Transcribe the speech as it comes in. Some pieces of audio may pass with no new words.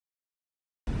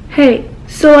Hey,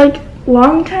 so like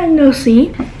long time no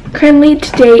see. Currently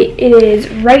today it is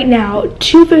right now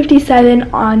 2:57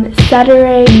 on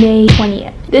Saturday, May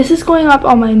 20th. This is going up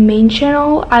on my main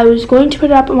channel. I was going to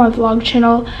put it up on my vlog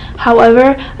channel.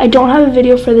 However, I don't have a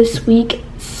video for this week,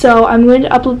 so I'm going to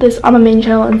upload this on my main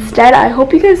channel instead. I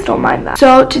hope you guys don't mind that.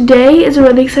 So today is a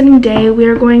really exciting day. We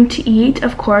are going to eat,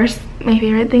 of course, my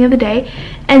favorite thing of the day.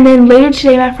 And then later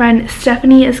today, my friend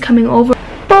Stephanie is coming over.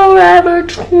 Forever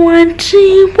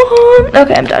 21.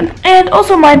 Okay, I'm done. And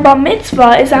also my bar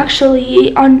mitzvah is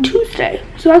actually on Tuesday,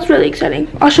 so that's really exciting.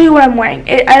 I'll show you what I'm wearing.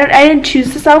 I didn't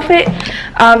choose this outfit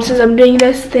since I'm doing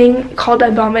this thing called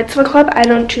a bar mitzvah club. I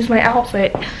don't choose my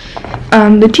outfit.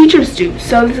 The teachers do,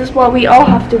 so this is what we all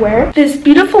have to wear. This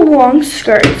beautiful long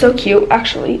skirt. It's so cute,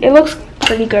 actually. It looks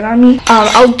pretty good on me.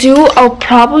 I'll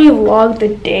probably vlog the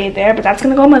day there, but that's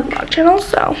gonna go on my vlog channel,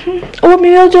 so or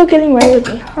maybe I'll do getting ready with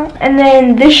me, huh? And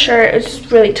then this shirt is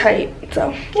really tight,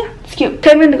 so yeah, it's cute.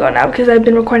 Okay, I'm gonna go now because I've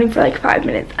been recording for like 5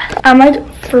 minutes. I'm like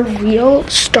for real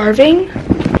starving.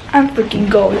 I'm freaking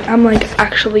going. I'm like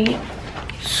actually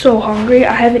so hungry.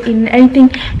 I haven't eaten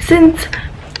anything since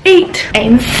 8.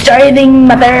 I'm starving,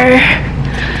 mother.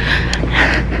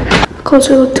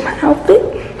 Closer look to my outfit.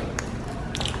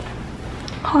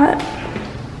 Hot.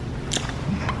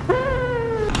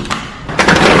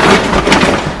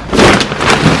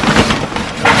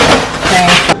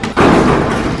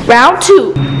 Round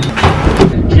 2.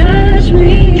 Judge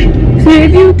me, say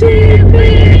you did.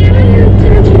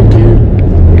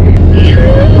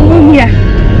 Oh yeah.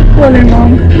 Well then,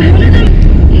 mom.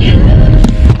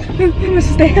 I'm gonna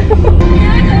stay.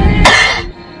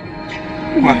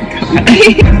 Oh my god.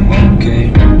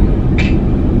 Okay.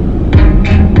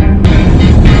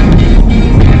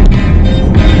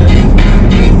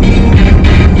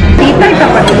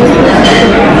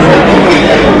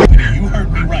 You heard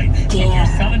me right. Damn. You're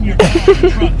selling your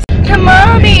trucks. Come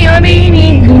on, me, I mean,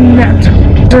 and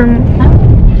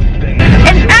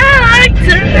I like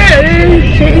to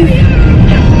chase.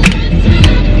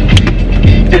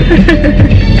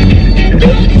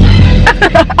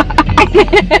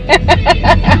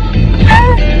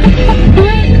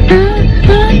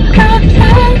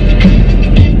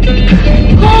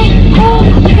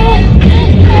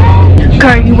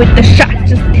 Cardi with the shot,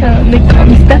 just tell me, call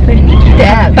me Stephanie.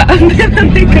 Dad. I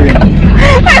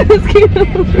was cute.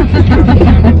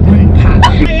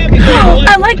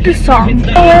 I like the song.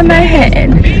 Oh, in my head,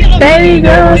 baby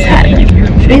girl's hat.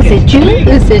 Is it you?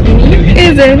 Is it me?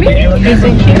 Is it me? Is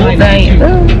it you?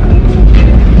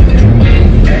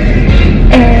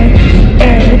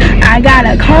 I got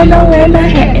a condo in my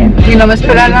head. ¿Y no me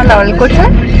esperaron a lavar el coche?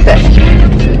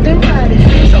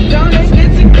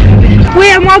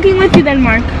 Wait, I'm walking with you then,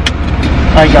 Mark.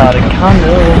 I got a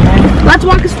condo. Let's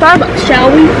walk to Starbucks, shall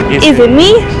we? Is it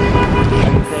me?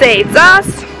 Say it's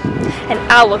us, and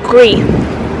I'll agree.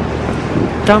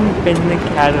 Jump in the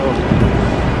cattle.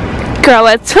 Girl,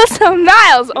 let's put some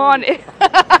miles on it.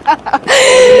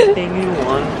 Anything you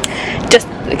want. Just,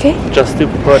 okay? Just to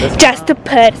put a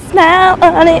smile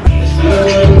on it.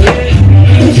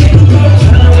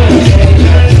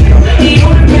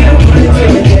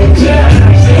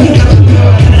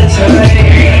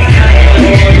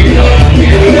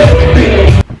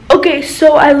 Okay,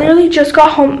 so I literally just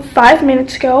got home 5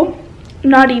 minutes ago.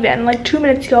 Not even, like 2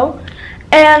 minutes ago.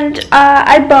 And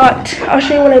I'll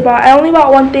show you what I bought. I only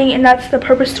bought one thing, and that's the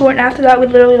purpose tour, and after that we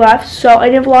literally left. So I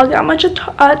didn't vlog that much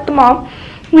at the mall.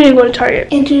 We didn't go to Target.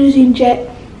 Introducing Jet.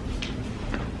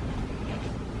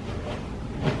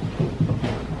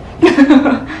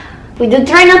 We do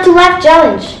try not to laugh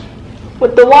challenge.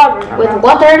 With the water in our With mouth.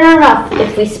 water in our mouth.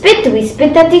 If we spit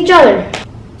at each other.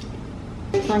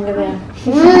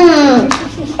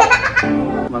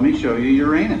 Let me show you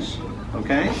Uranus,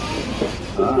 okay?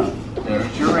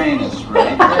 There's Uranus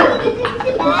right there.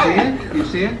 You see it? You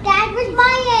see it? Dad was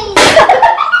my age.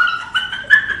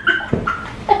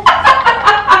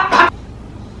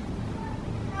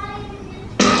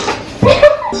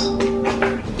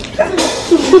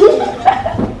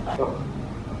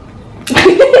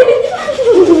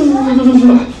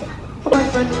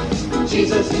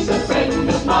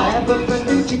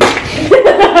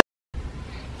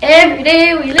 Every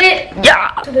day we lit.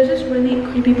 Yeah. So there's this really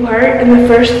creepy part in the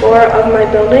first floor of my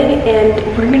building, and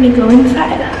we're gonna go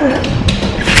inside.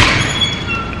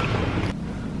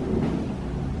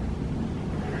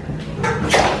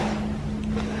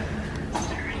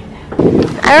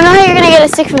 I don't know how you're gonna get a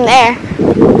stick from there.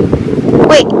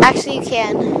 Wait, actually you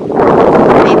can.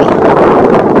 Maybe.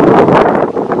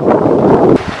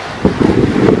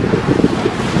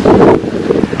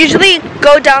 Usually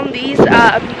go down these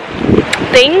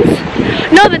things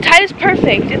No, the tide is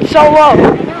perfect. It's so low.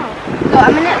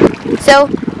 So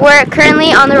we're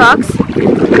currently on the rocks.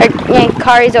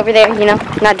 Kari's over there, you know,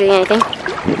 not doing anything.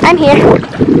 I'm here.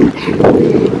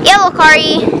 Yellow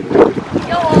Kari.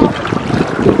 Yellow.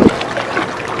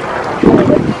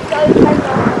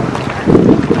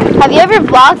 Have you ever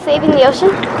vlogged saving the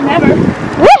ocean? Never.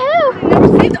 Woohoo! Never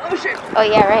seen the ocean. Oh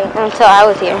yeah, right. Until I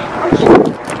was here.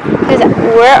 Because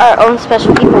we're our own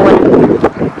special people.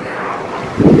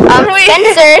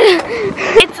 Censored.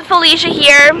 It's Felicia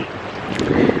here.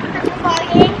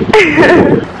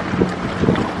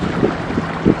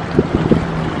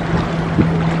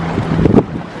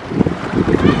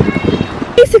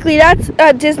 Basically, that's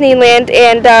Disneyland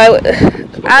and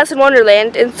Alice in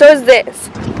Wonderland, and so is this.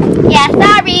 Yeah,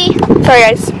 sorry. Sorry,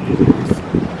 guys.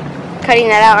 Cutting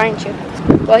that out, aren't you?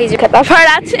 Well, he's cut that part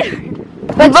out too.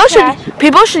 But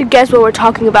People should guess what we're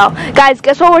talking about. Guys,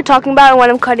 guess what we're talking about and what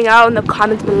I'm cutting out in the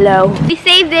comments below. we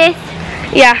saved this.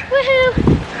 Yeah.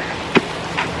 Woohoo!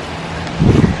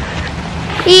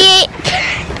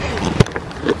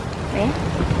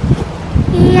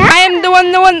 Yeah. I am the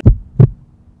one.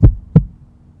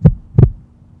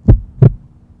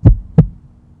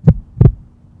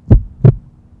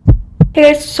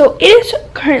 Hey guys, so it is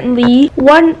currently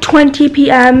 1:20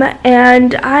 p.m.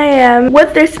 and I am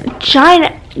with this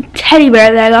giant teddy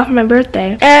bear that I got for my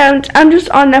birthday, and I'm just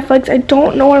on Netflix. I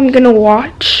don't know what I'm gonna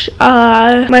watch.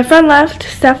 My friend left,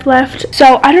 Steph left,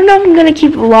 so I don't know if I'm gonna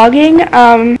keep vlogging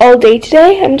all day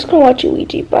today. I'm just gonna watch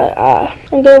Luigi, but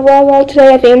I'm gonna vlog all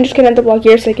today. I think I'm just gonna end the vlog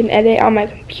here so I can edit on my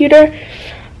computer,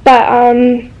 but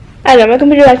I know my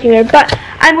computer left me there, but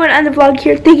I'm going to end the vlog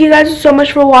here. Thank you guys so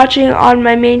much for watching on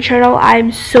my main channel.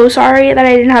 I'm so sorry that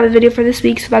I didn't have a video for this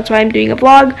week, so that's why I'm doing a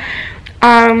vlog.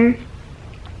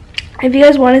 If you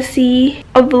guys want to see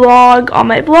a vlog on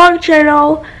my vlog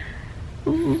channel,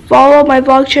 follow my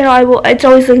vlog channel. It's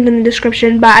always linked in the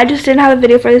description, but I just didn't have a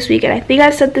video for this week, and I think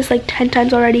I've said this like 10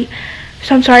 times already,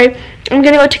 so I'm sorry. I'm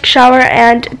gonna go take a shower,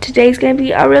 and today's gonna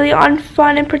be a really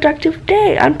unfun and productive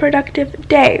day. I'm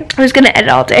just gonna edit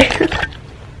all day.